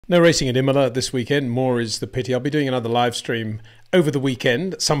No racing at Imola this weekend, more is the pity. I'll be doing another live stream over the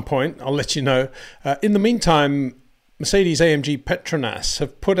weekend at some point. I'll let you know. In the meantime, Mercedes AMG Petronas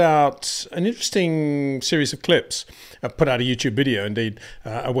have put out an interesting series of clips, put out a YouTube video indeed,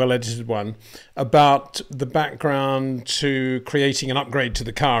 a well-edited one, about the background to creating an upgrade to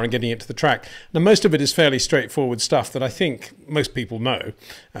the car and getting it to the track. Now, most of it is fairly straightforward stuff that I think most people know.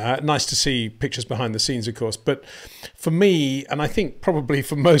 Nice to see pictures behind the scenes, of course, but for me, and I think probably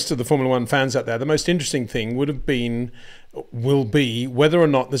for most of the Formula One fans out there, the most interesting thing will be whether or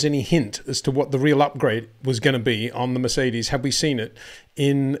not there's any hint as to what the real upgrade was going to be on the Mercedes had we seen it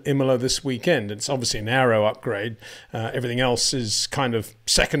in Imola this weekend. It's obviously an aero upgrade. Everything else is kind of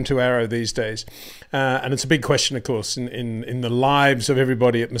second to aero these days. And it's a big question, of course, in the lives of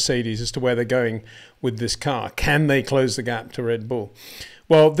everybody at Mercedes as to where they're going with this car. Can they close the gap to Red Bull?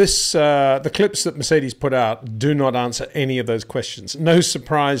 Well, the clips that Mercedes put out do not answer any of those questions. No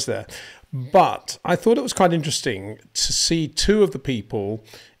surprise there. But I thought it was quite interesting to see two of the people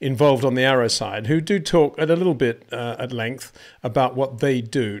involved on the aero side who do talk a little bit at length about what they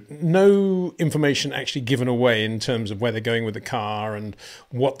do. No information actually given away in terms of where they're going with the car and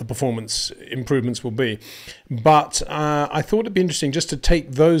what the performance improvements will be. But I thought it'd be interesting just to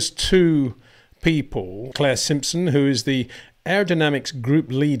take those two people, Claire Simpson, who is the aerodynamics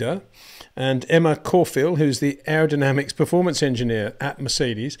group leader, and Emma Corfiel, who's the aerodynamics performance engineer at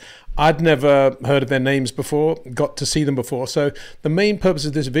Mercedes. I'd never heard of their names before, got to see them before. So the main purpose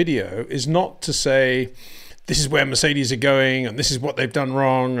of this video is not to say this is where Mercedes are going and this is what they've done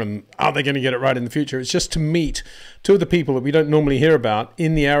wrong and are they going to get it right in the future. It's just to meet two of the people that we don't normally hear about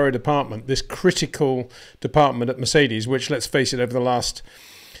in the aero department, this critical department at Mercedes, which, let's face it, over the last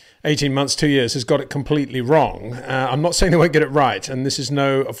 18 months, 2 years, has got it completely wrong. I'm not saying they won't get it right, and this is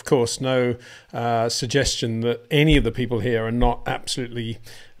of course, no suggestion that any of the people here are not absolutely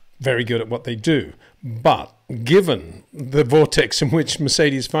very good at what they do. But given the vortex in which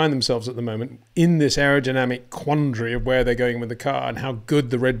Mercedes find themselves at the moment, in this aerodynamic quandary of where they're going with the car and how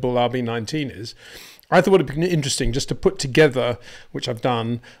good the Red Bull RB19 is, I thought it would be interesting just to put together, which I've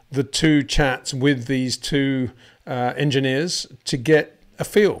done, the two chats with these two engineers to get a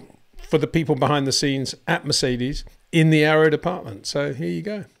feel for the people behind the scenes at Mercedes in the aero department. So here you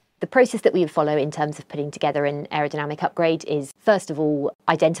go. The process that we would follow in terms of putting together an aerodynamic upgrade is, first of all,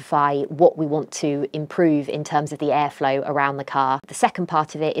 identify what we want to improve in terms of the airflow around the car. The second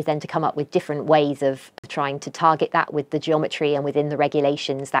part of it is then to come up with different ways of trying to target that with the geometry and within the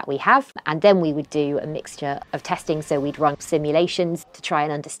regulations that we have. And then we would do a mixture of testing. So we'd run simulations to try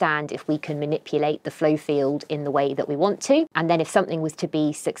and understand if we can manipulate the flow field in the way that we want to. And then if something was to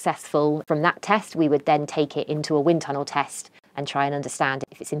be successful from that test, we would then take it into a wind tunnel test and try and understand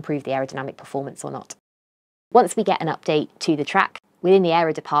if it's improved the aerodynamic performance or not. Once we get an update to the track, within the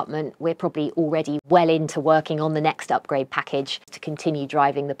aero department, we're probably already well into working on the next upgrade package to continue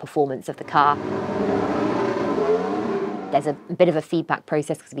driving the performance of the car. There's a bit of a feedback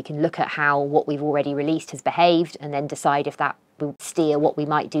process because we can look at how what we've already released has behaved and then decide if that will steer what we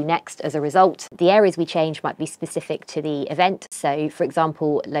might do next as a result. The areas we change might be specific to the event. So, for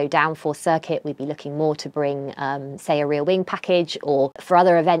example, low downforce circuit, we'd be looking more to bring, say, a rear wing package, or for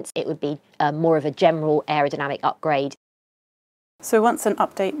other events, it would be more of a general aerodynamic upgrade. So once an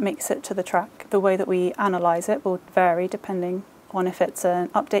update makes it to the track, the way that we analyse it will vary depending on if it's an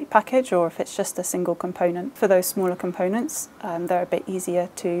update package or if it's just a single component. For those smaller components, they're a bit easier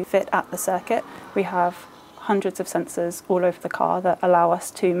to fit at the circuit. We have hundreds of sensors all over the car that allow us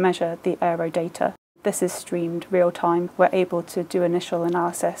to measure the aero data. This is streamed real time. We're able to do initial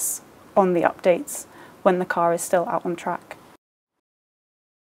analysis on the updates when the car is still out on track.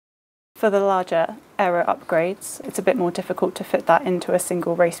 For the larger aero upgrades, it's a bit more difficult to fit that into a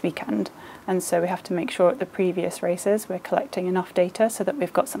single race weekend, and so we have to make sure at the previous races we're collecting enough data so that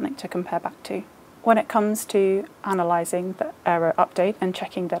we've got something to compare back to. When it comes to analysing the aero update and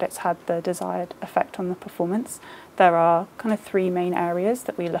checking that it's had the desired effect on the performance, there are kind of three main areas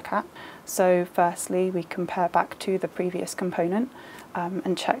that we look at. So firstly, we compare back to the previous component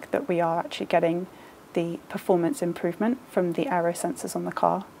and check that we are actually getting the performance improvement from the aero sensors on the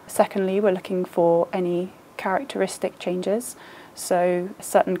car. Secondly, we're looking for any characteristic changes. So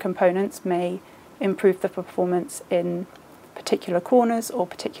certain components may improve the performance in particular corners or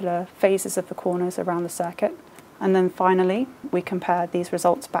particular phases of the corners around the circuit. And then finally, we compare these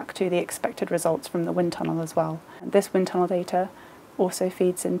results back to the expected results from the wind tunnel as well. This wind tunnel data also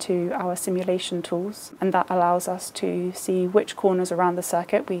feeds into our simulation tools, and that allows us to see which corners around the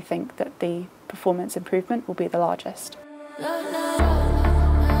circuit we think that the performance improvement will be the largest.